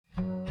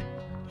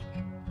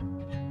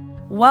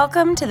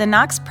Welcome to the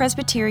Knox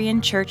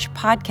Presbyterian Church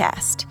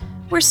podcast.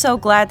 We're so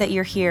glad that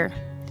you're here.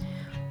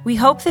 We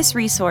hope this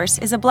resource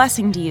is a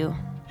blessing to you.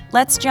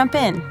 Let's jump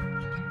in.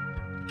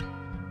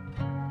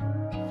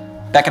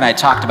 Beck and I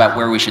talked about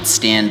where we should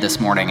stand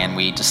this morning, and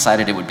we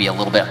decided it would be a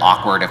little bit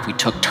awkward if we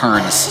took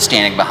turns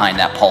standing behind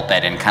that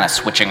pulpit and kind of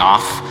switching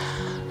off.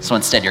 So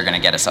instead, you're going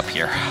to get us up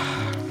here.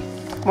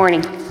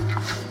 Morning.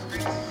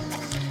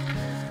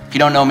 If you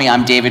don't know me,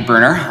 I'm David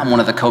Bruner. I'm one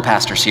of the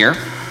co-pastors here.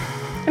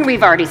 And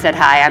we've already said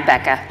hi, I'm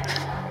Becca.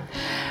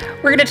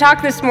 We're going to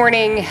talk this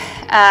morning,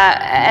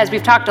 as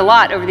we've talked a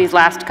lot over these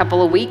last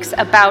couple of weeks,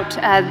 about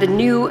the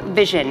new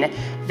vision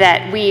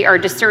that we are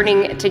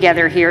discerning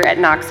together here at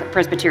Knox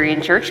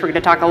Presbyterian Church. We're going to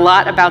talk a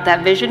lot about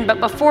that vision, but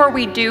before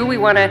we do, we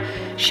want to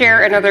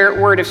share another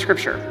word of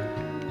Scripture.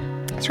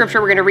 Scripture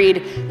we're going to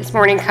read this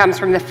morning comes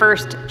from the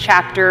first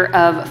chapter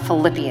of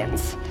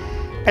Philippians.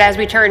 But as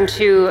we turn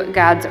to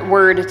God's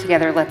word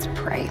together, let's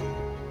pray.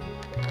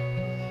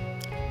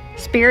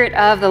 Spirit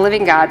of the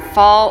living God,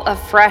 fall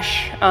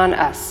afresh on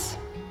us.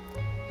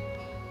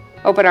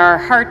 Open our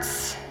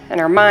hearts and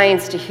our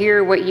minds to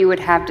hear what you would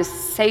have to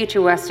say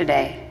to us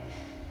today.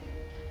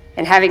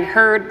 And having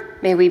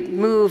heard, may we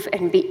move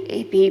and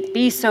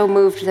be so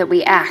moved that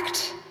we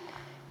act,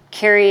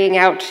 carrying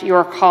out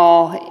your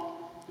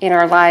call in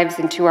our lives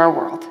and to our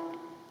world.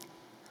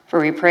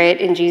 For we pray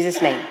it in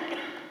Jesus' name.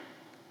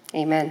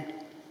 Amen.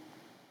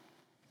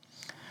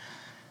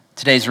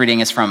 Today's reading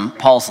is from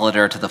Paul's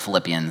letter to the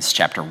Philippians,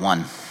 chapter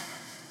 1.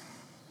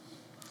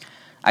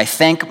 I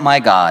thank my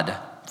God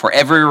for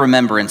every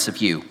remembrance of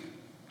you,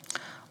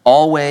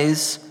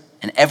 always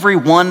in every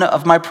one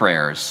of my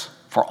prayers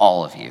for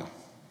all of you,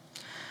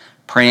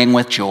 praying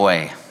with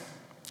joy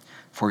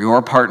for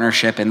your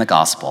partnership in the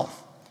gospel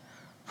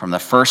from the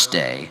first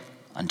day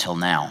until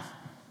now.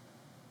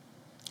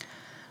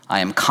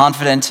 I am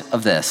confident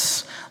of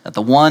this, that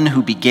the one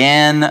who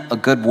began a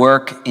good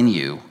work in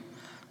you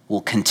will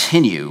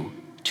continue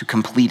to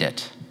complete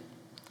it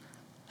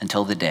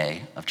until the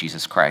day of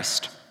Jesus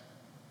Christ.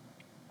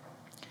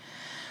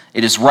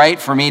 It is right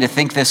for me to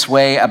think this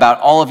way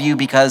about all of you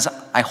because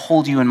I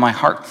hold you in my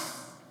heart.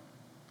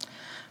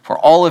 For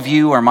all of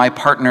you are my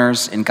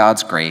partners in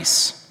God's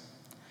grace,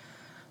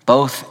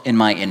 both in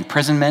my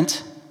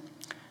imprisonment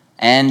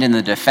and in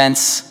the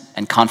defense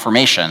and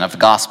confirmation of the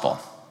gospel.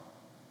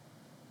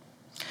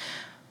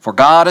 For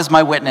God is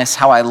my witness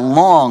how I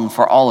long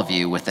for all of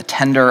you with the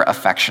tender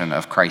affection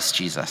of Christ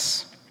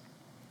Jesus.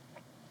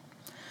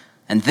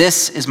 And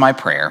this is my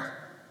prayer,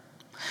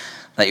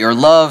 that your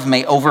love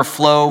may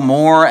overflow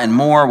more and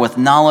more with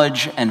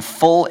knowledge and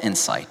full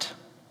insight,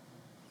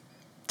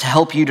 to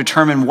help you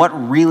determine what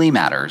really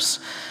matters,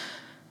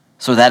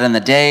 so that in the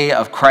day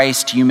of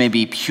Christ you may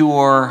be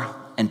pure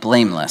and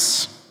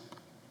blameless,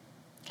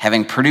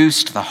 having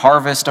produced the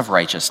harvest of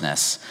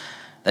righteousness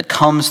that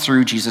comes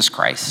through Jesus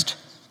Christ,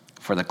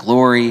 for the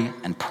glory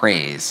and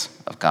praise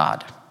of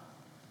God.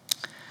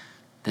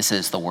 This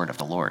is the word of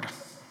the Lord.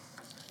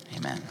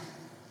 Amen.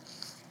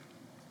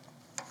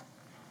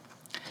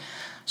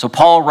 So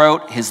Paul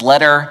wrote his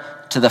letter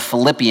to the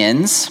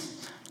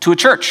Philippians to a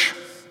church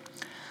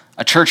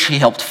he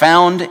helped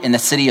found in the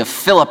city of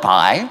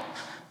Philippi,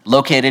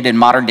 located in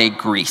modern-day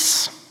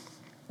Greece.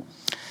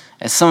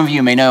 As some of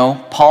you may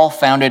know, Paul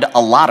founded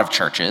a lot of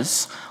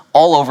churches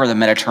all over the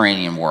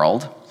Mediterranean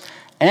world,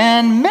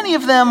 and many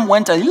of them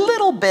went a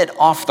little bit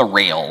off the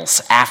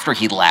rails after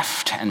he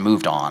left and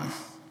moved on.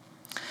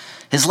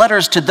 His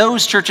letters to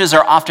those churches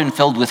are often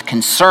filled with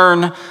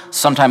concern,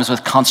 sometimes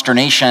with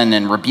consternation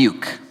and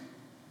rebuke.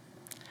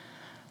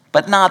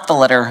 But not the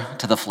letter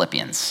to the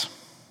Philippians.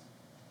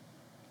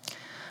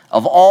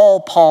 Of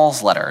all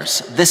Paul's letters,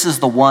 this is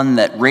the one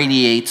that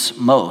radiates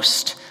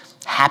most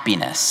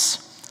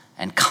happiness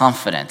and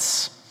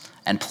confidence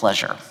and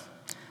pleasure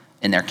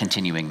in their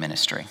continuing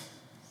ministry.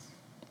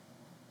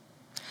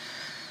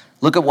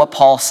 Look at what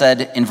Paul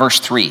said in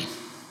verse 3.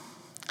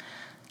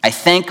 I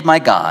thank my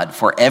God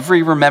for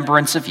every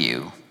remembrance of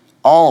you,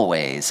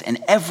 always, in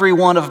every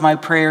one of my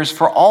prayers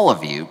for all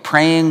of you,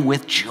 praying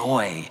with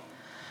joy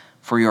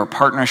for your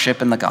partnership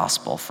in the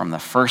gospel from the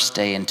first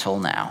day until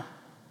now.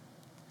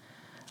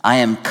 I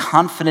am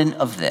confident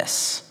of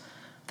this,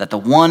 that the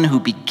one who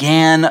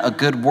began a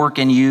good work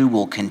in you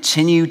will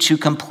continue to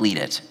complete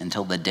it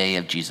until the day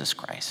of Jesus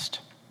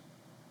Christ.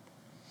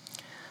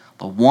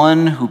 The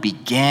one who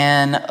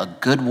began a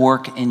good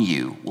work in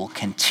you will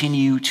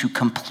continue to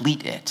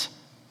complete it.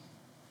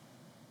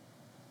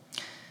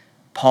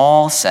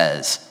 Paul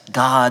says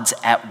God's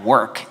at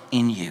work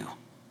in you,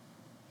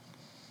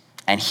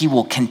 and he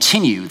will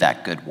continue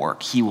that good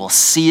work. He will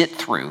see it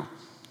through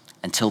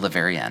until the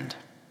very end.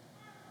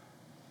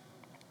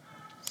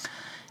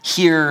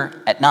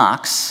 Here at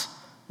Knox,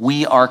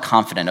 we are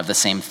confident of the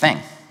same thing.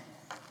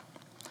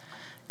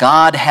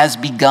 God has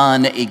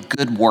begun a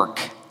good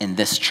work in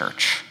this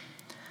church,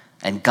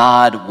 and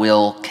God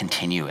will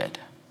continue it.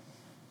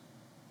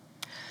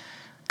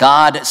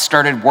 God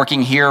started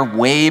working here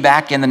way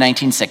back in the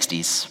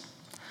 1960s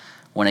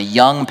when a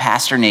young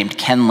pastor named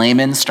Ken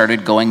Lehman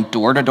started going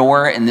door to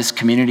door in this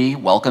community,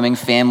 welcoming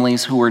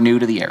families who were new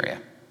to the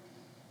area.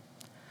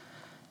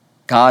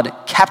 God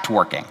kept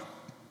working.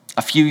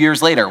 A few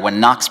years later, when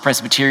Knox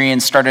Presbyterian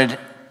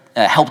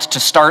helped to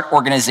start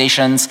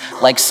organizations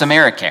like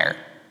Samaricare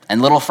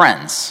and Little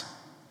Friends.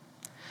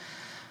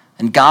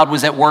 And God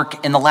was at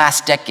work in the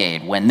last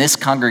decade when this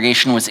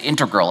congregation was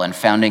integral in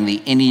founding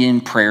the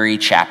Indian Prairie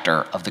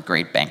chapter of the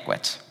Great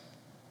Banquet.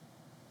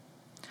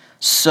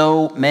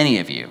 So many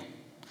of you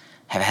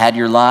have had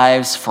your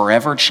lives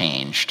forever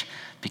changed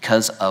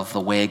because of the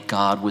way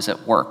God was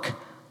at work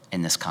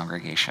in this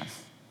congregation.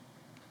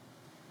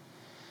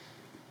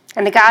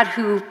 And the God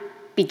who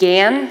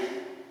began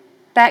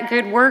that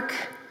good work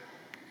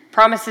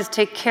promises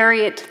to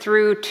carry it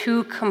through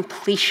to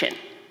completion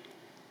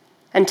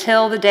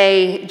until the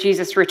day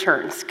Jesus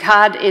returns.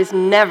 God is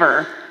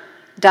never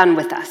done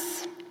with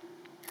us.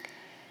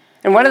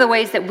 And one of the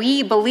ways that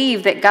we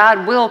believe that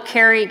God will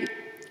carry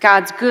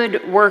God's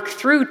good work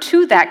through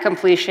to that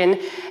completion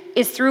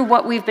is through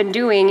what we've been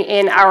doing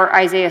in our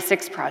Isaiah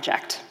 6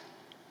 project.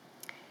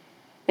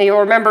 Now,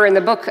 you'll remember in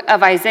the book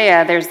of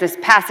Isaiah, there's this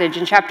passage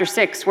in chapter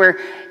 6 where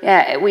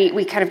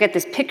we kind of get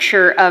this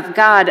picture of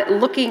God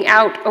looking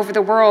out over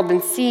the world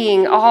and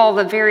seeing all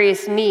the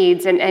various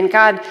needs. And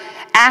God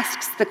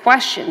asks the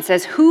question,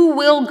 says, "Who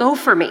will go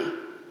for me?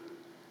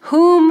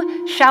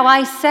 Whom shall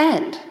I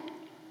send?"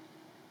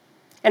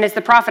 And it's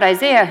the prophet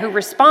Isaiah who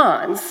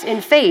responds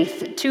in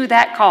faith to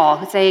that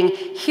call, saying,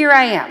 "Here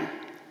I am,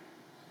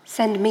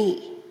 send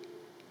me."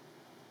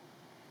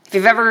 If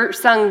you've ever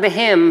sung the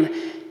hymn,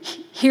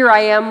 "Here I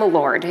am,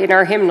 Lord," in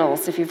our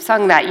hymnals, if you've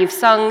sung that, you've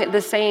sung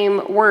the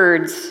same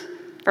words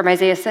from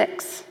Isaiah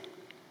 6.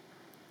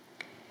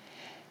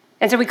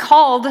 And so we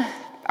called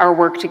our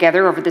work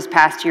together over this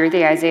past year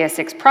the Isaiah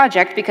 6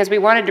 Project because we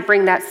wanted to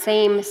bring that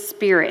same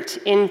spirit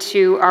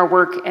into our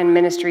work and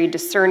ministry,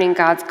 discerning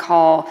God's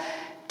call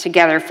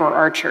together for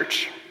our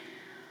church.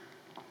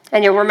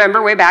 And you'll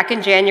remember way back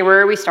in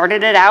January, we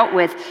started it out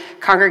with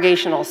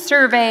congregational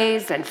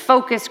surveys and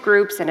focus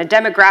groups and a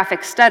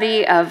demographic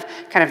study of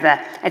kind of the,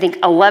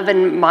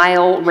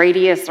 11-mile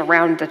radius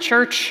around the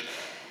church.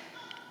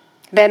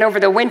 Then over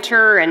the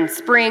winter and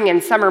spring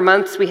and summer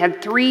months, we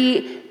had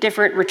 3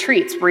 different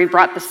retreats where we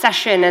brought the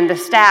session and the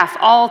staff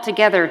all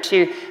together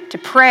to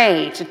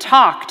pray, to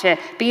talk, to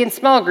be in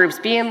small groups,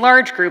 be in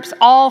large groups,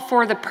 all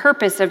for the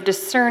purpose of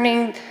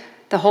discerning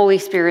the Holy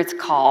Spirit's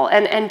call.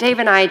 And Dave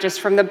and I,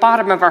 just from the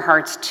bottom of our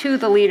hearts, to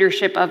the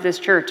leadership of this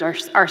church,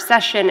 our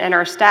session and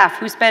our staff,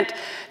 who spent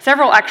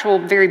several actual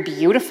very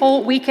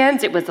beautiful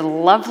weekends. It was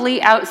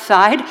lovely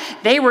outside.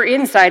 They were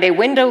inside a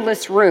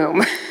windowless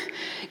room,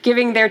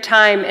 giving their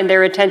time and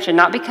their attention,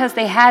 not because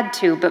they had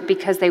to, but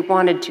because they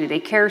wanted to. They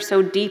care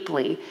so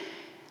deeply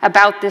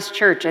about this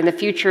church and the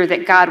future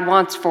that God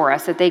wants for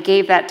us, that they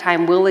gave that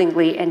time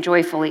willingly and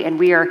joyfully, and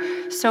we are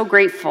so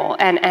grateful.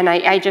 And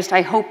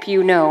I hope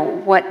you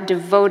know what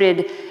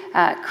devoted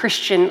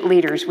Christian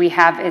leaders we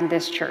have in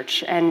this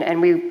church,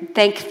 and we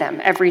thank them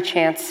every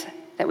chance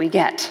that we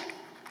get.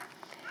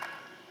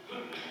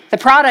 The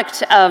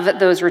product of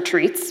those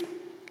retreats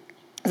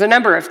is a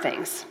number of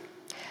things.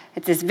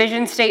 It's this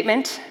vision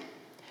statement,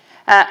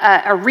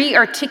 a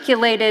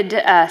re-articulated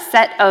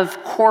set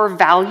of core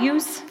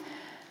values,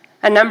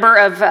 a number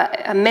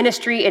of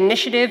ministry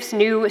initiatives,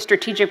 new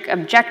strategic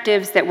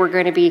objectives that we're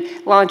going to be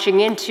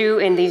launching into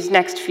in these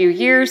next few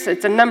years.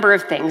 It's a number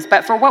of things.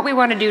 But for what we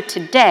want to do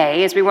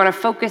today is we want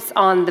to focus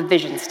on the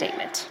vision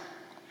statement.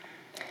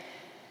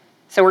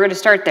 So we're going to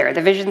start there.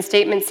 The vision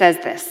statement says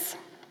this: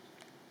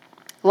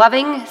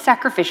 loving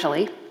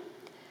sacrificially,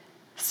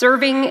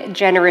 serving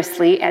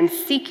generously, and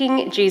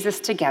seeking Jesus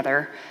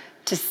together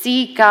to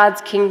see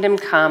God's kingdom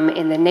come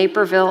in the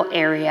Naperville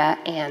area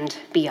and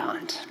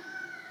beyond.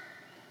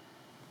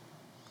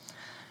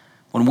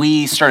 When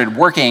we started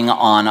working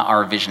on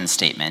our vision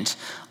statement,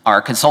 our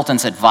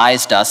consultants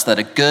advised us that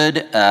a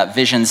good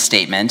vision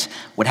statement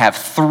would have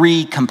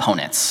 3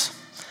 components.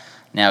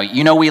 Now,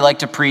 you know we like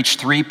to preach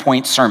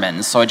 3-point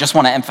sermons, so I just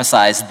want to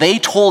emphasize they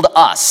told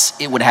us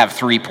it would have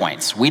 3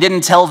 points. We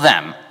didn't tell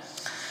them.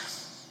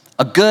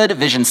 A good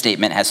vision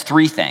statement has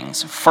 3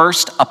 things.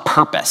 First, a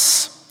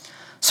purpose,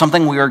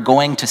 something we are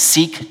going to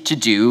seek to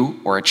do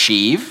or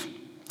achieve.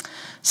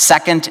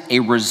 Second, a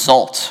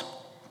result,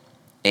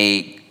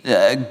 a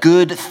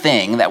good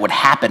thing that would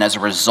happen as a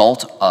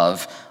result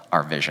of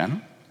our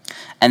vision.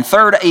 And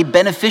third, a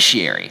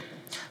beneficiary,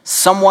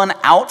 someone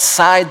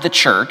outside the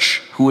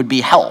church who would be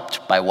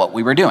helped by what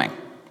we were doing.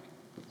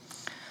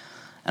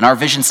 And our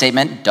vision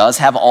statement does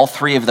have all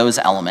 3 of those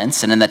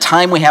elements, and in the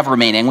time we have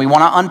remaining, we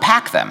want to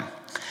unpack them.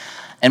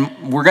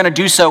 And we're going to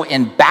do so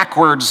in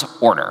backwards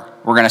order.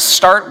 We're going to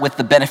start with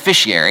the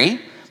beneficiary,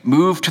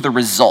 move to the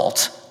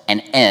result,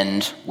 and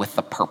end with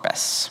the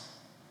purpose.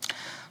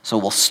 So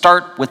we'll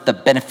start with the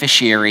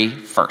beneficiary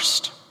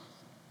first.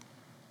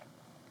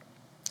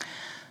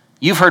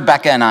 You've heard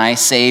Becca and I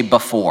say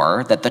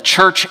before that the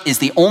church is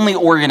the only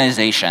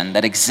organization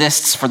that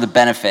exists for the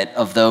benefit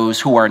of those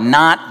who are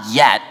not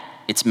yet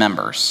its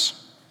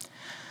members.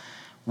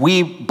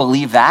 We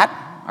believe that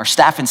Our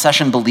staff in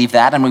session believed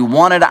that, and we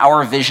wanted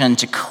our vision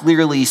to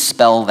clearly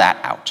spell that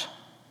out.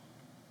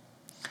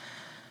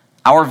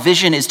 Our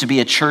vision is to be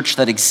a church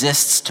that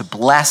exists to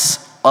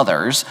bless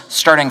others,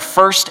 starting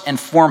first and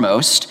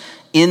foremost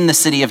in the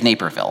city of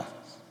Naperville,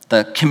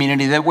 the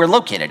community that we're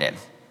located in.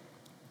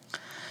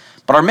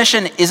 But our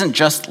mission isn't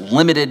just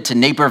limited to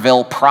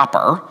Naperville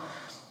proper.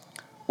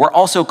 We're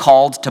also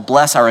called to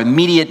bless our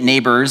immediate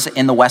neighbors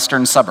in the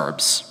western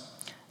suburbs,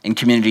 in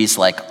communities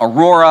like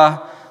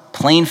Aurora,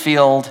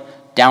 Plainfield,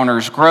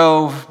 Downers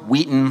Grove,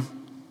 Wheaton.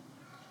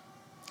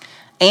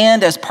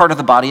 And as part of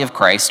the body of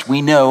Christ,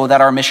 we know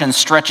that our mission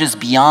stretches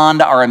beyond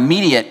our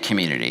immediate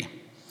community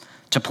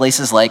to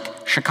places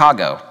like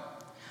Chicago,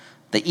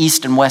 the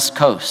East and West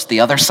Coast,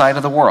 the other side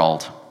of the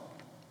world.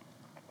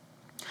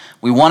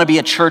 We want to be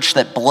a church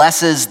that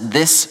blesses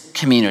this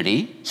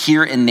community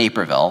here in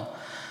Naperville,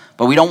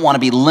 but we don't want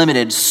to be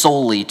limited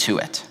solely to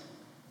it.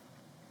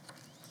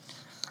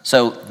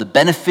 So the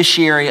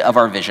beneficiary of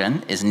our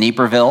vision is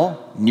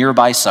Naperville,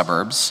 nearby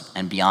suburbs,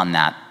 and beyond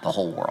that, the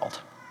whole world.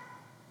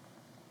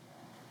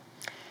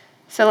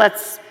 So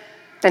let's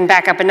then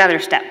back up another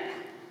step.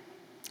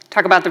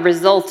 Talk about the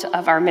result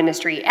of our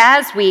ministry.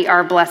 As we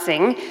are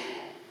blessing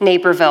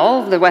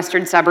Naperville, the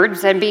western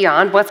suburbs, and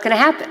beyond, what's going to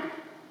happen?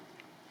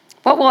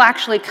 What will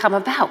actually come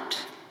about?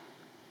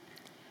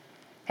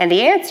 And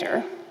the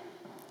answer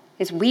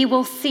is we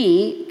will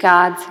see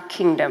God's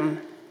kingdom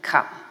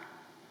come.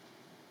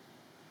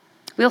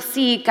 We'll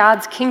see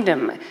God's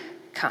kingdom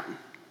come.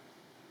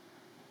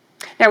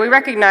 Now, we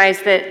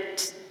recognize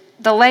that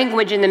the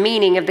language and the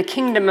meaning of the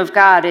kingdom of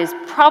God is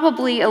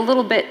probably a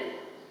little bit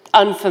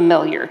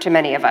unfamiliar to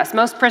many of us.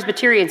 Most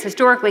Presbyterians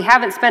historically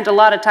haven't spent a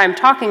lot of time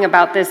talking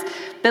about this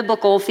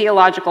biblical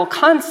theological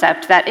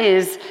concept that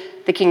is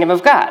the kingdom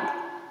of God.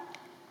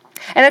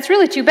 And that's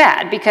really too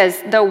bad,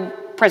 because though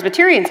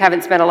Presbyterians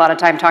haven't spent a lot of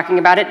time talking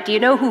about it, do you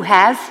know who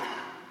has?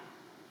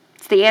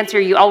 It's the answer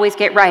you always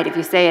get right if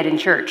you say it in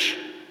church.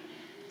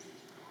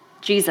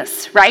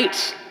 Jesus,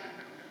 right?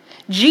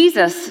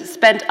 Jesus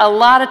spent a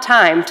lot of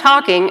time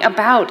talking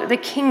about the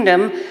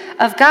kingdom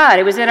of God.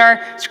 It was in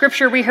our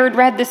scripture we heard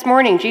read this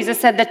morning. Jesus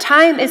said, "The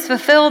time is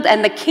fulfilled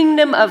and the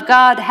kingdom of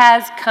God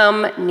has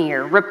come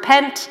near.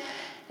 Repent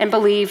and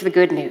believe the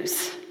good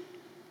news."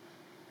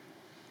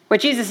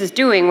 What Jesus is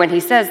doing when he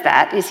says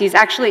that is he's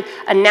actually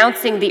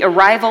announcing the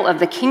arrival of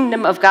the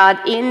kingdom of God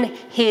in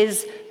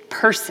his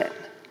person.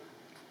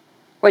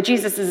 What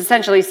Jesus is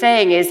essentially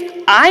saying is,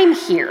 I'm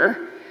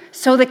here,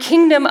 so the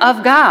kingdom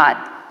of God,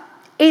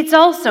 it's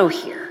also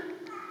here.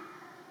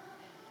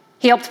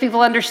 He helped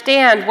people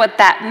understand what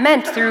that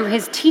meant through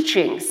his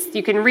teachings.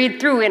 You can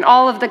read through in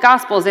all of the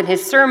Gospels, in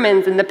his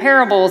sermons and the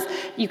parables,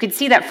 you can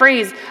see that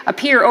phrase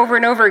appear over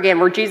and over again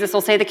where Jesus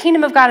will say, the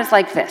kingdom of God is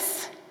like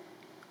this.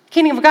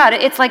 Kingdom of God,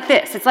 it's like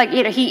this. It's like,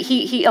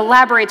 he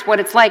elaborates what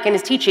it's like in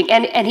his teaching,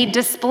 and he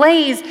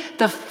displays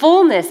the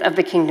fullness of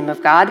the kingdom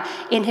of God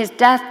in his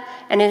death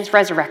and in his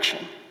resurrection.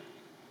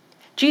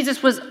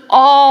 Jesus was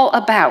all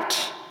about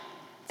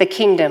the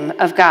kingdom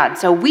of God.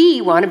 So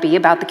we want to be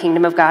about the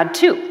kingdom of God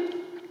too.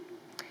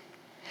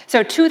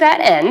 So to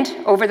that end,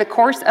 over the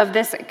course of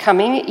this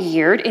coming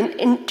year,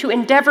 to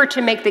endeavor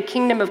to make the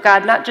kingdom of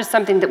God not just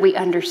something that we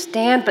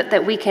understand, but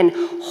that we can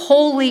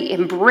wholly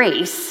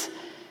embrace,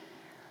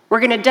 we're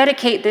going to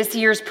dedicate this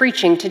year's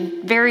preaching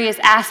to various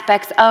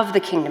aspects of the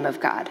kingdom of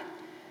God.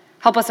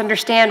 Help us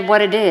understand what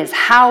it is,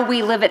 how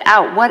we live it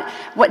out,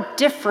 what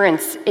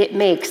difference it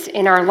makes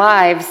in our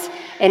lives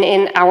and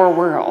in our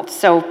world.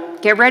 So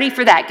get ready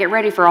for that. Get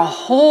ready for a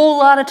whole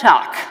lot of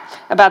talk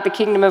about the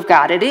kingdom of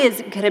God. It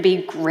is going to be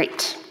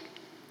great.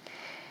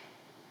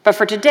 But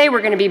for today,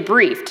 we're going to be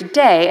brief.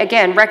 Today,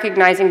 again,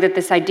 recognizing that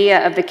this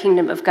idea of the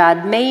kingdom of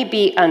God may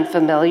be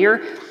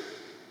unfamiliar,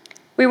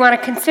 we want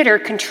to consider,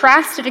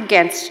 contrast it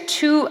against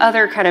two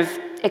other kind of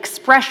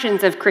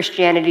expressions of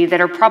Christianity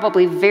that are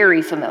probably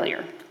very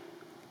familiar.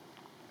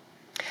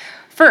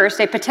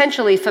 First, a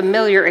potentially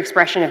familiar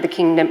expression of the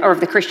kingdom or of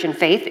the Christian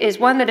faith is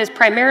one that is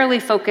primarily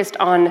focused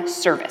on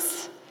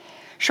service.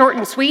 Short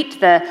and sweet,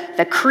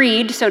 the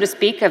creed, so to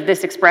speak, of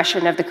this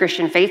expression of the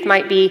Christian faith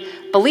might be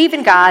believe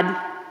in God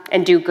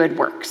and do good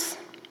works.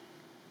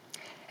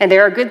 And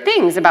there are good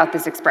things about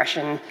this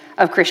expression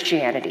of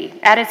Christianity.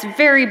 At its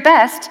very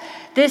best,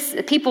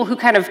 people who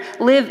kind of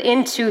live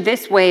into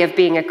this way of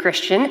being a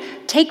Christian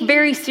take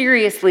very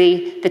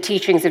seriously the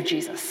teachings of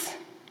Jesus.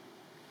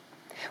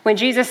 When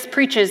Jesus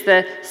preaches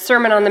the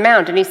Sermon on the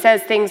Mount and he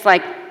says things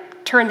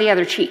like, turn the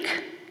other cheek.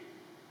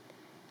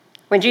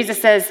 When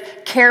Jesus says,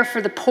 care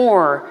for the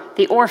poor,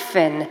 the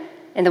orphan,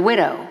 and the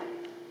widow.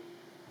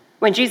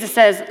 When Jesus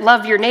says,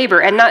 love your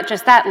neighbor, and not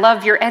just that,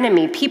 love your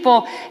enemy.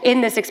 People in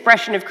this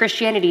expression of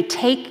Christianity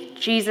take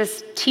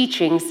Jesus'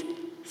 teachings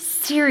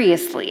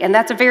seriously, and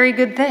that's a very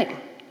good thing.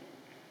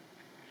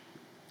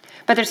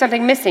 But there's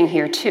something missing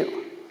here too.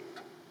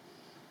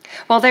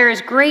 While there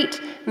is great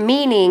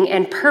meaning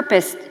and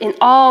purpose in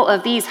all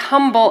of these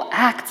humble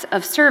acts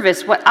of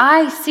service, what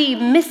I see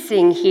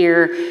missing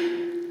here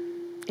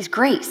is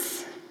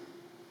grace.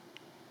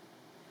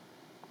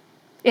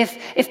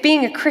 If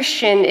being a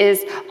Christian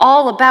is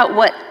all about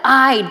what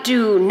I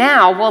do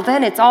now, well,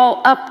 then it's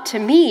all up to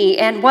me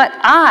and what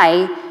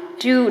I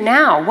do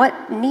now.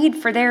 What need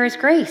for there is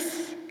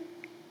grace?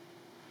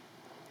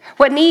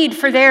 What need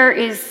for there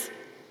is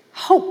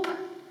hope?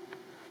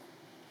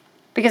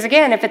 Because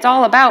again, if it's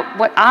all about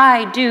what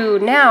I do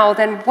now,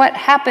 then what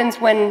happens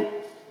when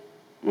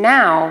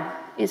now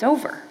is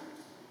over?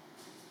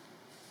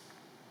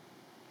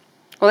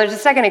 Well, there's a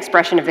second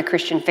expression of the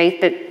Christian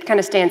faith that kind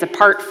of stands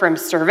apart from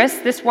service.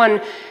 This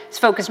one is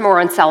focused more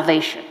on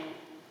salvation.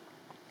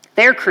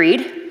 Their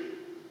creed: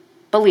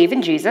 believe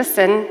in Jesus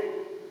and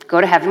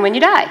go to heaven when you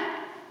die.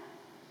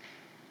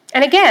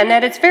 And again,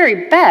 at its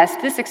very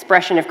best, this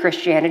expression of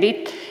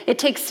Christianity, it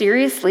takes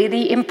seriously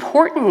the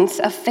importance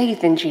of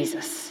faith in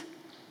Jesus.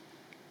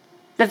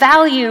 The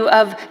value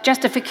of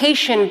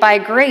justification by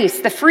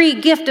grace, the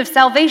free gift of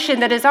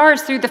salvation that is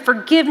ours through the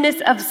forgiveness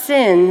of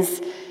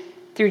sins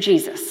through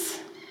Jesus.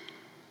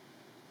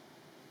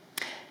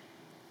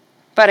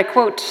 But a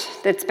quote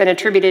that's been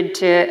attributed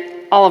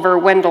to Oliver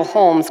Wendell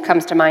Holmes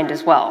comes to mind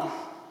as well.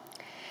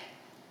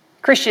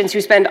 Christians who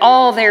spend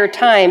all their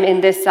time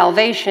in this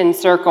salvation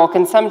circle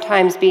can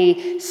sometimes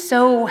be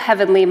so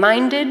heavenly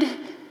minded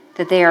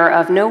that they are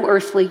of no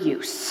earthly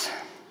use.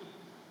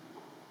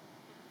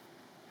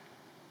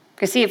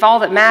 Because see, if all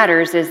that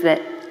matters is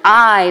that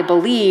I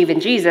believe in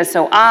Jesus,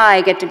 so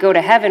I get to go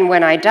to heaven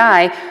when I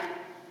die,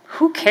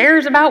 who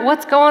cares about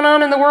what's going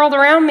on in the world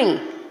around me?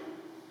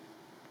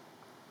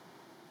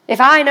 If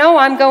I know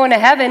I'm going to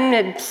heaven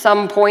at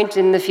some point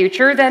in the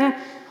future, then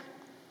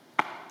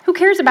who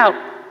cares about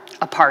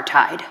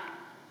apartheid?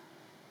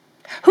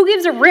 Who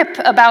gives a rip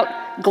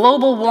about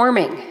global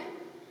warming?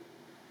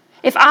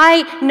 If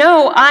I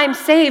know I'm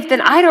saved, then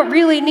I don't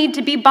really need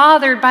to be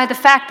bothered by the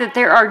fact that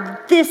there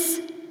are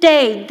this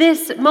day,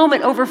 this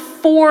moment, over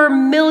 4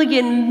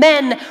 million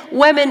men,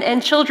 women,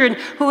 and children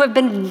who have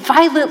been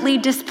violently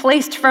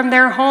displaced from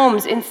their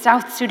homes in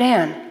South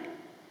Sudan.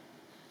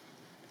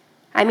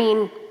 I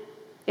mean,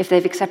 if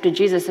they've accepted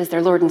Jesus as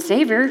their Lord and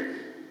Savior,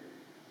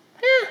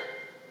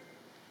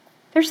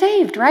 they're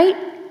saved, right?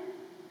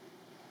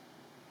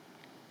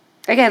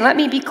 Again, let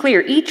me be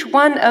clear. Each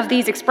one of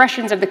these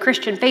expressions of the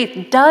Christian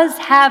faith does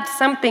have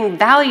something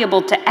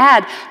valuable to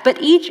add,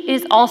 but each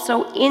is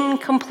also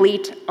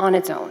incomplete on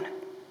its own.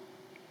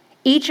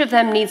 Each of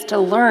them needs to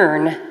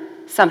learn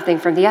something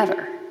from the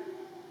other.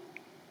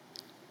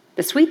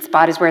 The sweet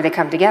spot is where they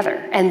come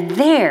together, and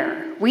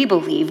there, we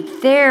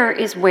believe, there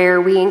is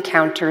where we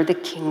encounter the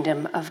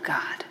kingdom of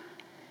God.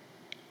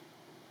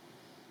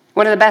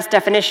 One of the best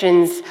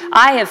definitions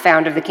I have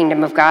found of the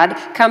kingdom of God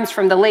comes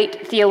from the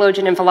late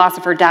theologian and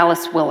philosopher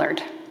Dallas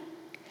Willard.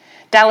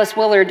 Dallas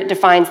Willard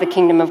defines the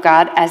kingdom of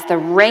God as the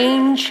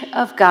range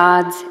of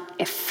God's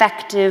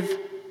effective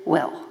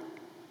will.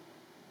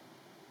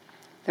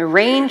 The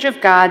range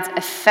of God's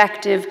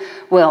effective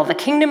will. The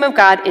kingdom of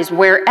God is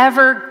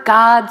wherever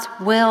God's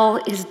will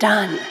is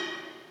done.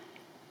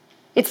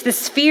 It's the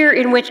sphere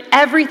in which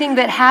everything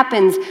that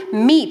happens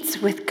meets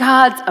with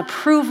God's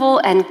approval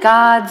and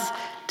God's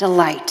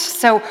delight.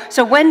 So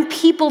when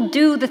people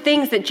do the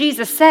things that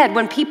Jesus said,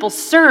 when people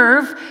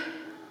serve,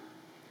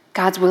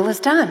 God's will is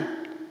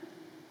done.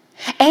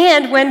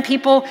 And when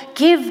people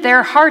give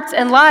their hearts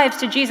and lives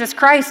to Jesus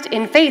Christ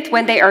in faith,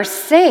 when they are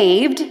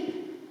saved,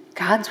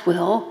 God's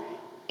will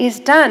is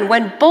done.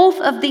 When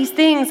both of these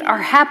things are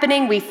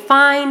happening, we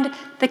find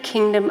the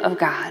kingdom of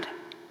God.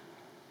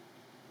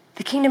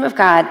 The kingdom of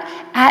God,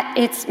 at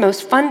its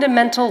most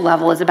fundamental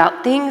level, is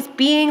about things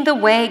being the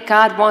way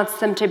God wants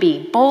them to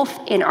be, both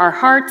in our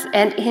hearts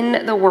and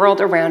in the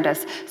world around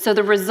us. So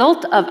the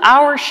result of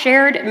our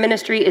shared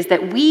ministry is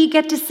that we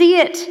get to see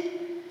it.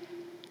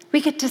 We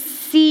get to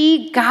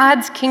see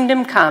God's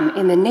kingdom come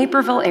in the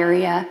Naperville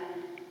area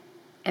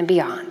and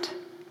beyond.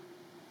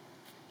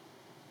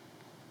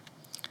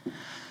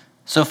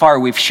 So far,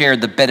 we've shared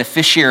the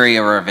beneficiary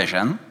of our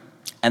vision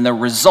and the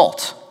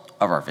result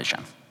of our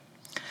vision.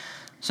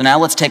 So now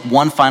let's take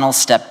one final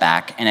step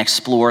back and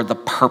explore the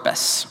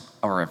purpose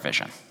of our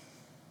vision.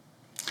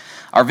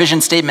 Our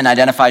vision statement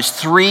identifies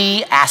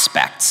 3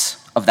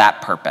 aspects of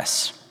that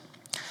purpose: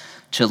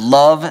 to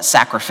love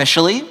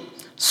sacrificially,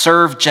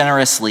 serve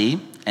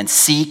generously, and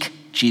seek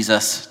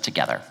Jesus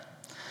together.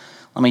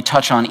 Let me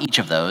touch on each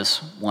of those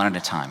one at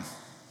a time.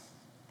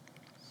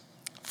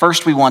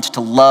 First, we want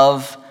to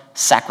love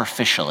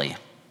sacrificially.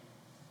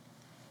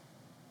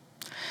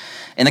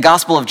 In the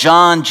Gospel of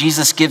John,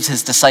 Jesus gives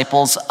his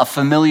disciples a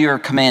familiar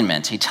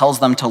commandment. He tells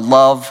them to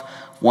love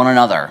one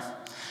another.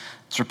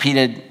 It's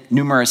repeated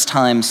numerous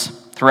times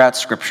throughout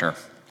Scripture.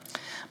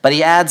 But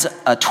he adds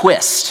a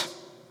twist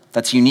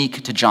that's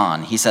unique to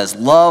John. He says,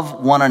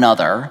 "Love one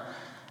another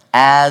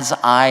as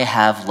I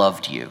have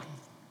loved you."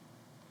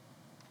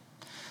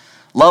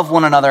 Love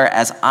one another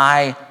as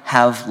I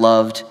have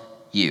loved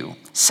you,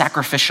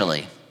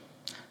 sacrificially,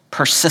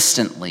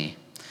 persistently,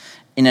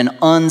 in an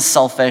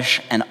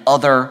unselfish and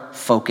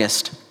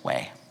other-focused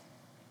way.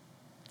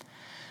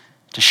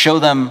 To show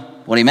them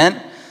what he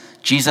meant,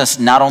 Jesus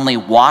not only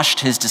washed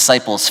his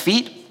disciples'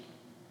 feet,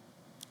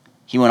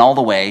 He went all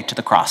the way to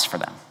the cross for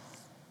them.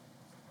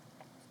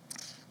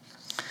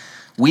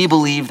 We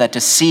believe that to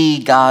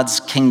see God's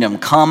kingdom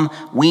come,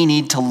 we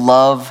need to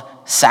love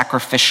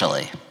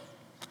sacrificially,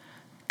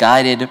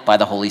 guided by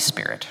the Holy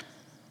Spirit.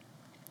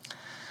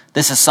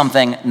 This is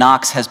something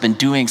Knox has been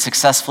doing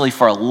successfully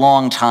for a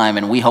long time,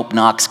 and we hope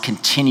Knox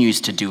continues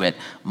to do it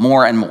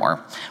more and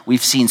more.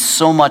 We've seen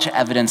so much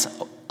evidence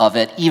of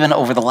it even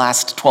over the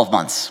last 12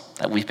 months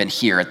that we've been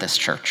here at this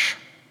church.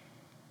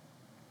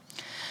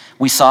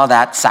 We saw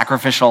that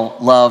sacrificial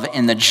love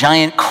in the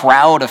giant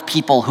crowd of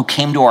people who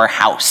came to our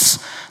house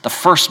the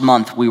first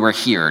month we were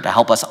here to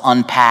help us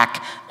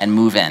unpack and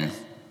move in.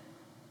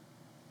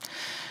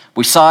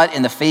 We saw it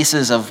in the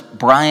faces of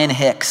Brian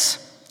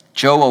Hicks,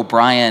 Joe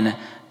O'Brien,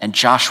 and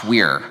Josh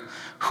Weir,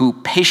 who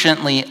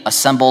patiently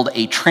assembled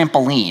a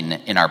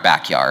trampoline in our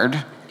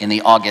backyard in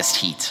the August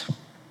heat.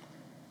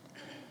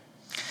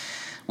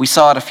 We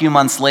saw it a few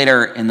months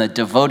later in the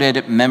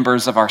devoted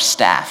members of our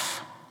staff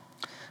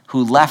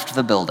who left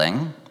the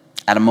building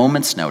at a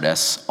moment's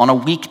notice on a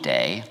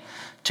weekday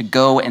to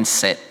go and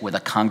sit with a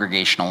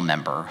congregational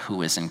member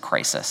who is in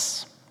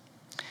crisis.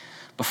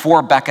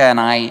 Before Becca and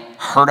I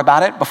heard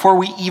about it, before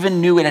we even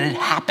knew it had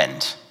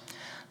happened,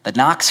 the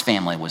Knox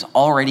family was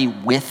already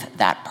with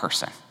that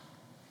person.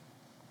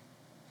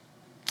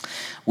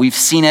 We've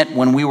seen it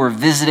when we were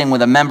visiting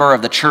with a member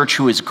of the church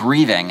who is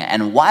grieving,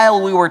 and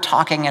while we were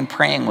talking and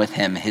praying with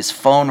him, his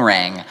phone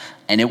rang,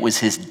 and it was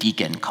his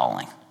deacon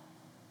calling.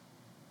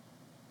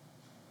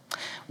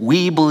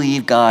 We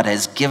believe God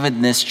has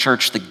given this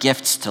church the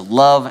gifts to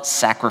love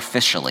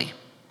sacrificially,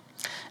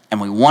 and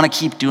we want to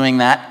keep doing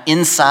that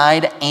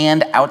inside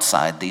and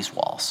outside these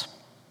walls.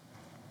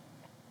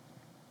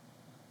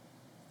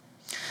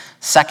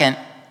 Second,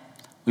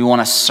 we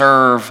want to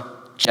serve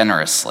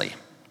generously.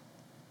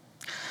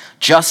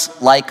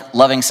 Just like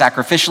loving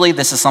sacrificially,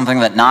 this is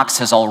something that Knox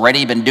has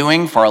already been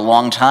doing for a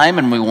long time,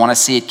 and we want to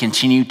see it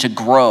continue to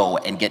grow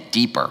and get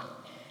deeper.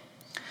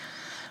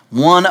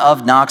 One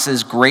of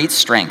Knox's great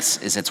strengths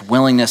is its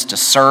willingness to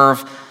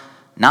serve,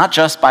 not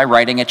just by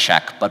writing a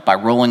check, but by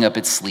rolling up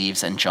its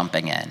sleeves and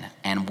jumping in.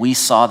 And we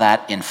saw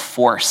that in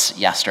force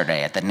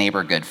yesterday at the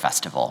Neighborhood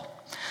Festival.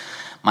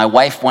 My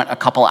wife went a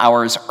couple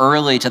hours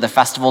early to the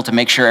festival to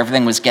make sure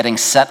everything was getting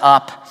set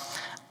up.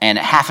 And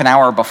half an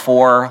hour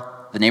before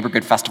the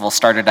Neighborhood Festival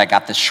started, I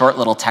got this short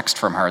little text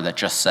from her that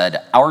just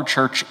said, "Our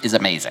church is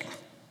amazing."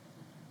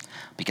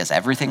 Because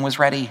everything was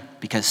ready,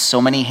 because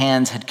so many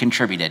hands had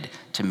contributed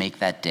to make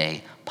that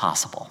day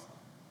possible.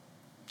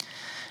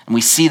 And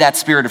we see that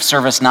spirit of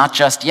service not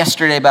just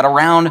yesterday, but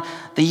around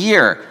the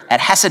year at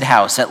Hesed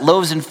House, at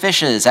Loaves and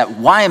Fishes, at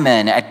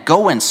Wyman, at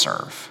Go and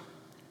Serve.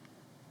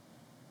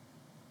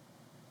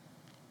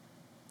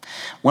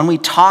 When we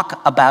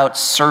talk about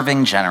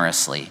serving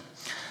generously,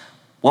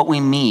 what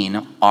we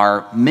mean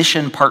are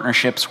mission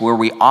partnerships where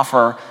we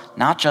offer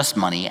not just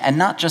money and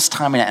not just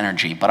time and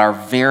energy, but our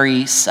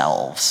very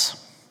selves.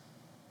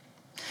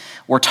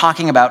 We're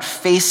talking about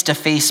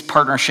face-to-face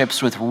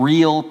partnerships with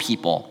real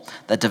people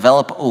that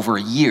develop over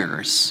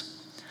years,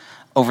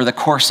 over the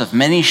course of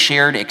many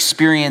shared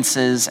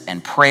experiences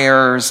and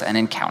prayers and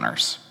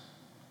encounters.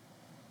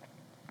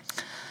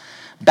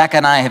 Becca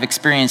and I have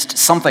experienced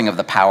something of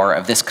the power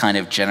of this kind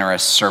of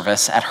generous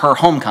service at her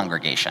home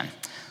congregation,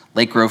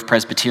 Lake Grove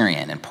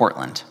Presbyterian in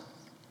Portland.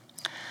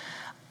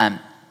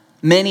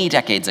 Many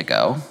decades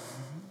ago,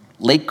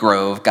 Lake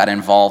Grove got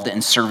involved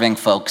in serving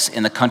folks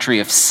in the country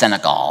of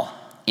Senegal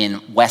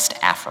in West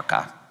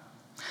Africa.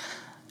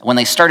 When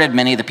they started,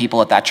 many of the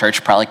people at that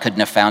church probably couldn't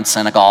have found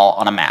Senegal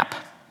on a map.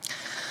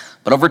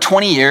 But over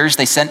 20 years,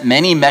 they sent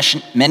many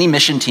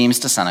mission teams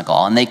to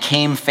Senegal, and they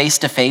came face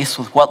to face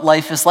with what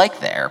life is like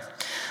there.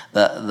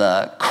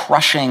 The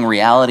crushing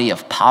reality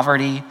of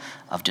poverty,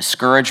 of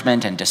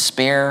discouragement and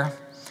despair,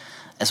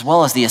 as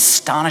well as the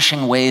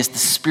astonishing ways the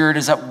Spirit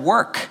is at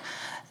work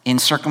in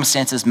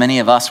circumstances many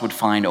of us would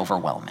find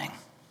overwhelming.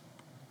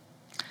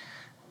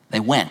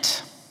 They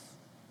went.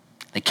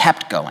 They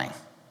kept going.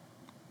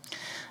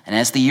 And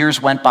as the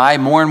years went by,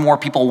 more and more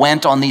people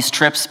went on these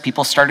trips.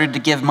 People started to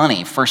give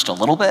money, first a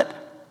little bit,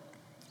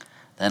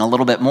 then a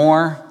little bit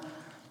more,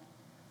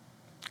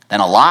 then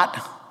a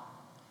lot,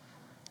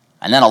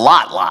 and then a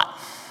lot.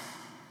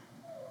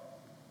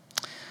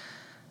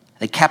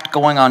 They kept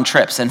going on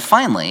trips. And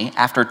finally,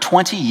 after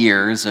 20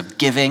 years of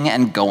giving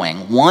and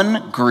going,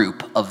 one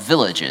group of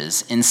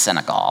villages in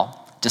Senegal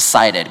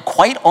decided,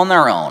 quite on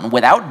their own,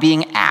 without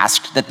being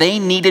asked, that they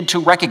needed to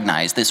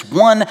recognize this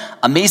one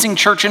amazing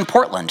church in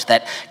Portland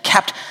that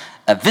kept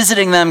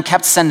visiting them,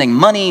 kept sending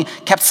money,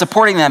 kept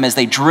supporting them as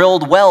they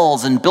drilled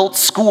wells and built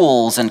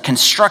schools and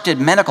constructed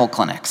medical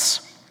clinics.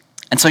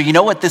 And so you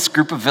know what this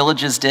group of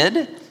villages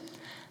did?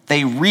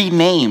 They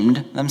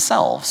renamed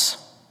themselves.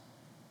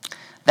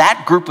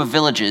 That group of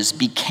villages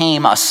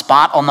became a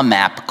spot on the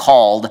map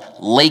called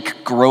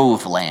Lake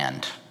Grove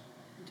Land.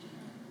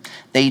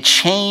 They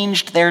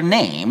changed their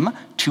name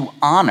to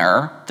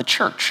honor the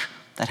church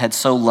that had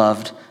so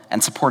loved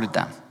and supported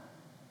them.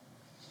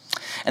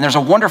 And there's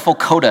a wonderful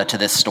coda to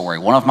this story,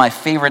 one of my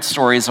favorite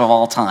stories of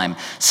all time.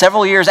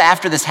 Several years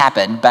after this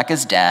happened,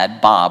 Becca's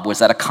dad, Bob,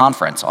 was at a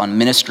conference on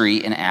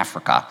ministry in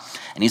Africa.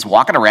 And he's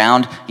walking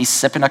around, he's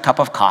sipping a cup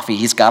of coffee,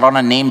 he's got on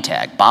a name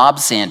tag, Bob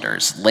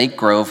Sanders, Lake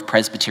Grove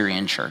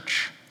Presbyterian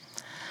Church.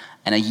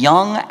 And a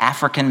young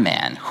African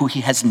man who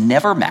he has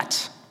never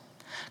met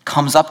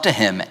comes up to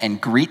him and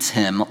greets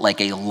him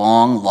like a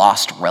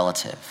long-lost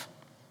relative.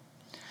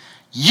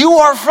 "You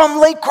are from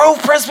Lake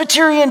Grove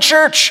Presbyterian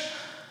Church.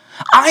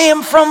 I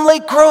am from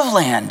Lake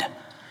Groveland.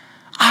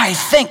 I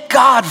thank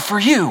God for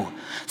you.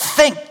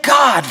 Thank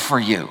God for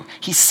you."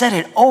 He said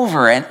it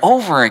over and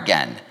over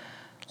again.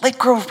 Lake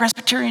Grove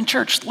Presbyterian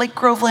Church, Lake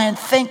Groveland,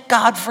 thank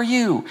God for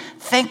you.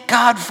 Thank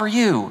God for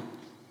you.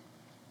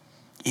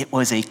 It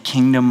was a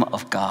kingdom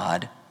of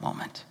God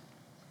moment.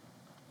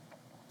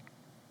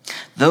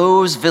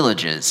 Those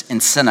villages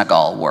in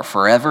Senegal were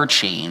forever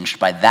changed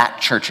by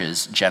that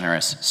church's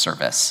generous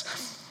service.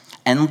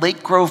 And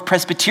Lake Grove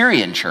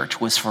Presbyterian Church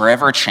was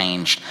forever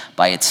changed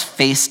by its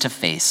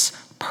face-to-face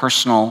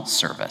personal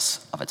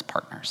service of its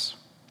partners.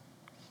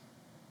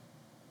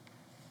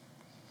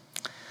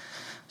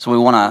 So we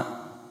want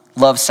to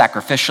love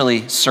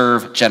sacrificially,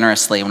 serve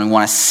generously, and we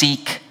want to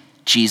seek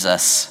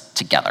Jesus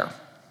together.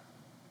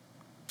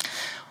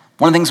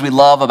 One of the things we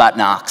love about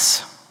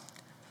Knox,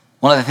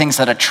 one of the things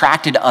that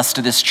attracted us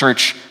to this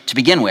church to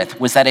begin with,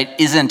 was that it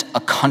isn't a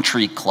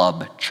country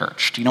club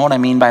church. Do you know what I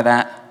mean by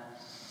that?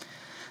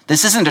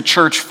 This isn't a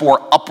church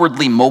for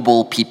upwardly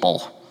mobile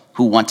people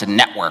who want to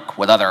network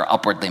with other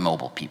upwardly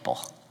mobile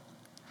people.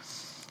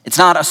 It's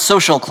not a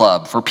social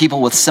club for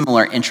people with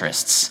similar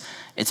interests.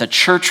 It's a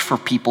church for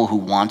people who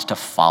want to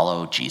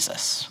follow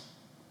Jesus.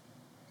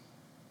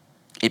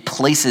 It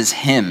places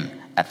him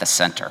at the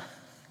center.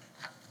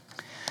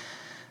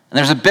 And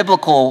there's a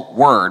biblical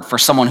word for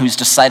someone who's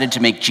decided to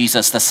make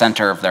Jesus the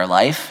center of their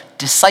life: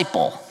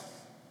 disciple.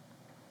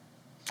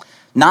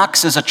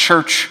 Knox is a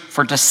church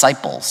for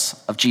disciples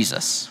of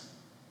Jesus.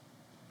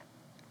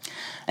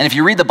 And if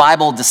you read the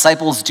Bible,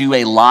 disciples do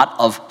a lot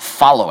of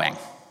following.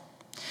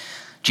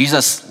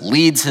 Jesus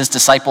leads his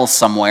disciples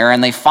somewhere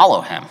and they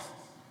follow him.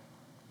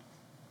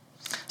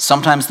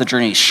 Sometimes the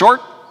journey is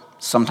short,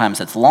 sometimes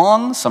it's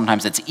long,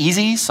 sometimes it's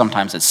easy,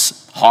 sometimes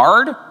it's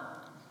hard.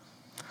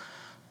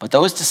 But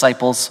those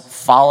disciples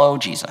follow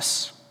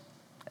Jesus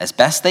as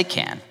best they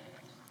can,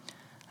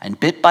 and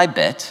bit by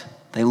bit,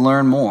 they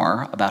learn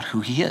more about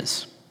who he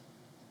is.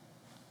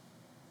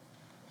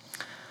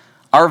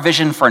 Our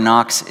vision for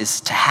Knox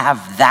is to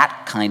have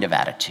that kind of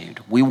attitude.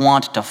 We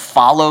want to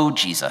follow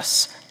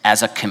Jesus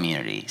as a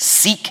community,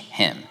 seek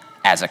him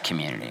as a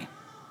community.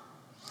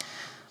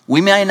 We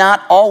may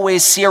not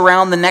always see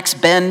around the next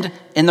bend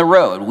in the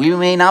road. We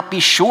may not be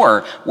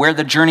sure where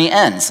the journey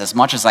ends. As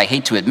much as I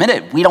hate to admit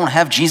it, we don't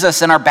have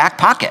Jesus in our back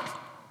pocket.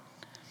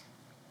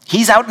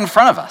 He's out in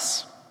front of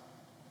us.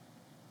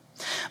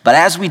 But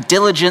as we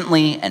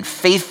diligently and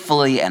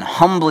faithfully and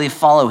humbly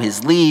follow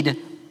his lead,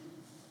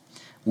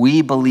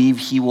 we believe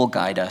he will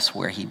guide us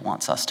where he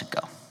wants us to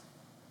go,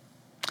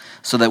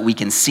 so that we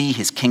can see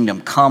his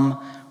kingdom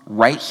come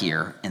right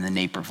here in the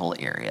Naperville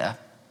area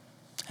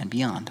and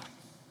beyond.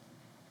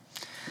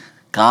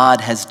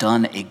 God has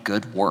done a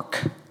good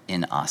work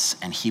in us,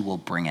 and he will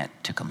bring it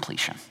to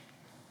completion.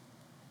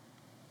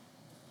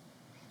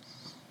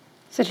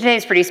 So today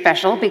is pretty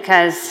special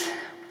because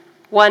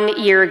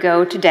 1 year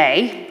ago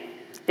today,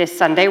 this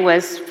Sunday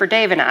was for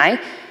Dave and I,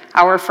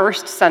 our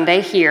first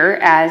Sunday here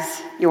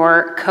as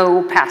your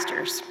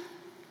co-pastors.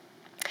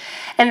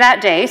 And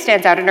that day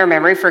stands out in our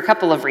memory for a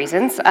couple of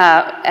reasons.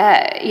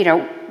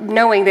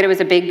 Knowing that it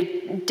was a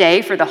big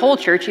day for the whole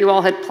church, you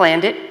all had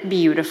planned it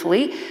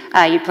beautifully.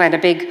 You planned a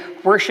big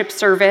worship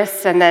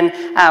service, and then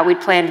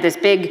we'd planned this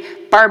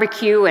big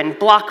barbecue and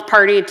block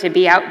party to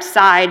be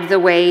outside the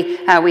way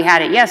we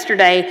had it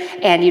yesterday,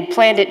 and you'd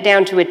planned it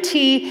down to a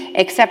T,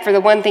 except for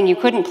the one thing you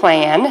couldn't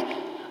plan,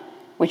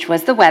 which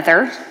was the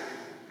weather.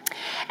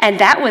 And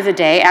that was a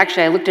day,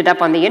 actually I looked it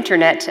up on the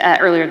internet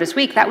earlier this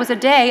week, that was a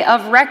day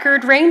of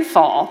record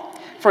rainfall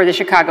for the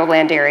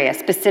Chicagoland area,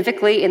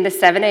 specifically in the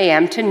 7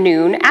 a.m. to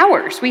noon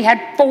hours. We had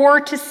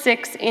 4 to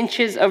 6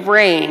 inches of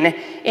rain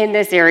in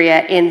this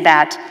area in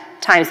that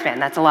time span.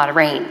 That's a lot of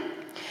rain.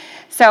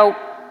 So,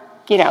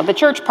 the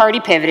church party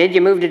pivoted,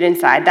 you moved it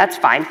inside, that's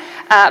fine.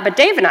 But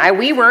Dave and I,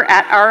 we were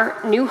at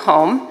our new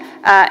home.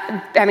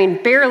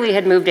 Barely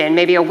had moved in,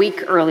 maybe a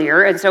week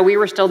earlier, and so we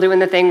were still doing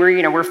the thing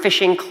where, we're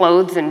fishing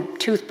clothes and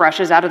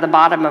toothbrushes out of the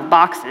bottom of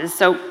boxes.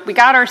 So we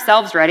got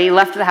ourselves ready,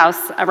 left the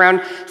house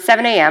around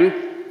 7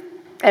 a.m.,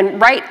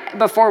 and right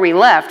before we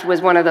left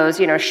was one of those,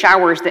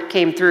 showers that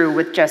came through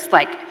with just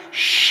like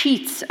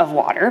sheets of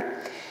water.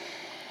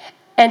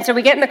 And so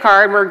we get in the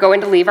car and we're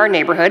going to leave our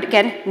neighborhood.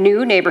 Again,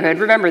 new neighborhood,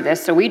 remember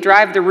this. So we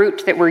drive the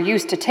route that we're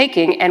used to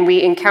taking and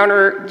we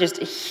encounter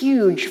just a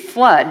huge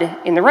flood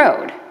in the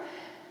road.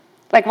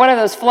 Like one of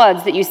those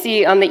floods that you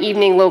see on the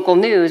evening local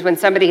news when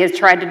somebody has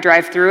tried to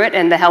drive through it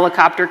and the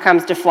helicopter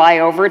comes to fly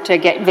over to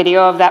get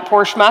video of that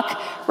poor schmuck,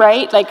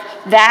 right? Like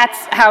that's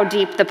how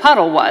deep the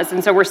puddle was.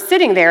 And so we're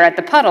sitting there at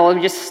the puddle and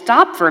we just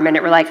stop for a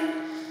minute. We're like,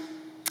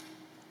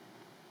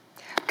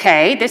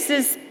 okay, this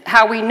is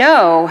how we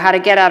know how to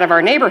get out of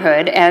our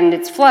neighborhood, and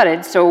it's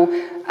flooded, so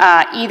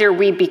either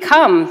we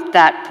become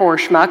that poor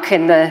schmuck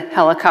and the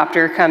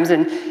helicopter comes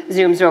and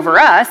zooms over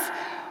us,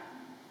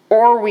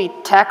 or we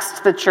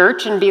text the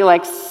church and be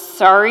like,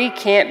 sorry,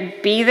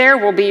 can't be there,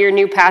 we'll be your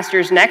new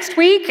pastors next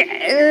week.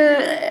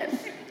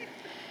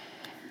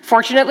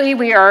 Fortunately,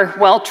 we are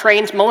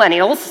well-trained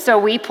millennials, so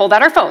we pulled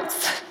out our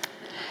phones.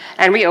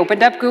 And we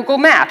opened up Google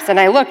Maps, and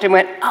I looked and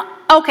went,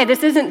 okay,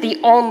 this isn't the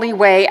only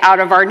way out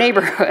of our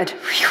neighborhood.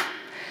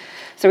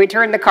 So we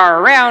turn the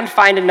car around,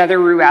 find another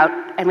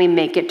route, and we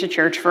make it to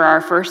church for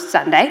our first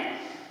Sunday.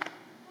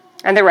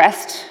 And the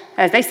rest,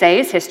 as they say,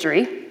 is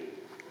history.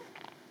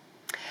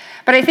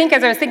 But I think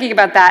as I was thinking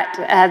about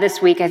that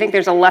this week, I think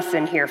there's a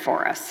lesson here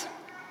for us.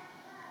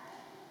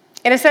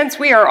 In a sense,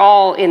 we are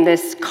all in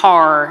this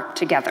car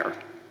together.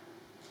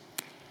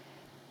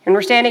 And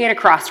we're standing at a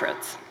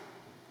crossroads.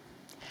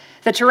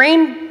 The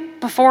terrain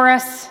before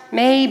us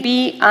may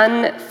be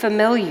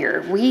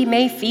unfamiliar. We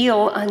may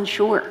feel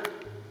unsure.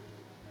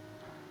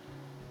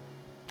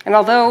 And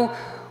although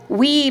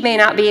we may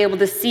not be able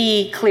to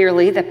see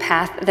clearly the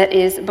path that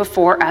is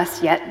before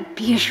us yet,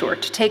 be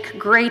assured to take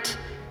great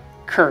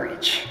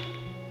courage.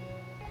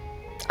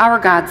 Our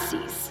God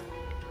sees.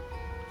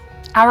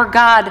 Our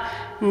God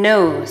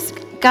knows.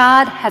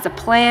 God has a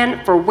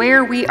plan for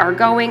where we are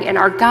going, and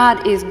our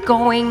God is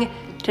going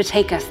to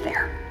take us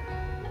there.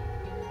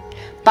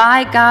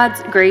 By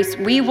God's grace,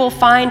 we will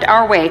find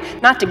our way,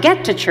 not to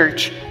get to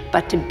church,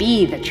 but to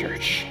be the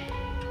church.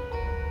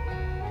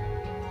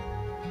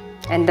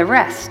 And the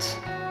rest,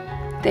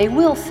 they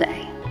will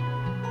say,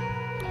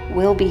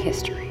 will be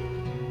history.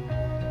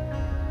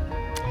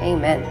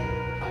 Amen.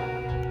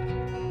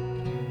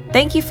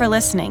 Thank you for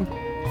listening.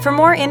 For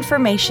more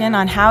information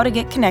on how to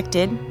get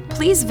connected,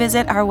 please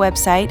visit our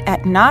website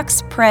at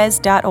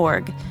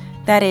knoxpres.org.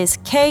 That is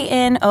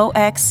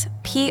knoxpres.org.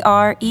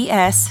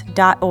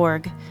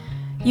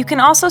 You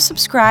can also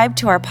subscribe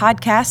to our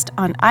podcast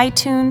on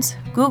iTunes,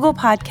 Google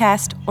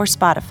Podcast, or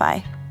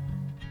Spotify.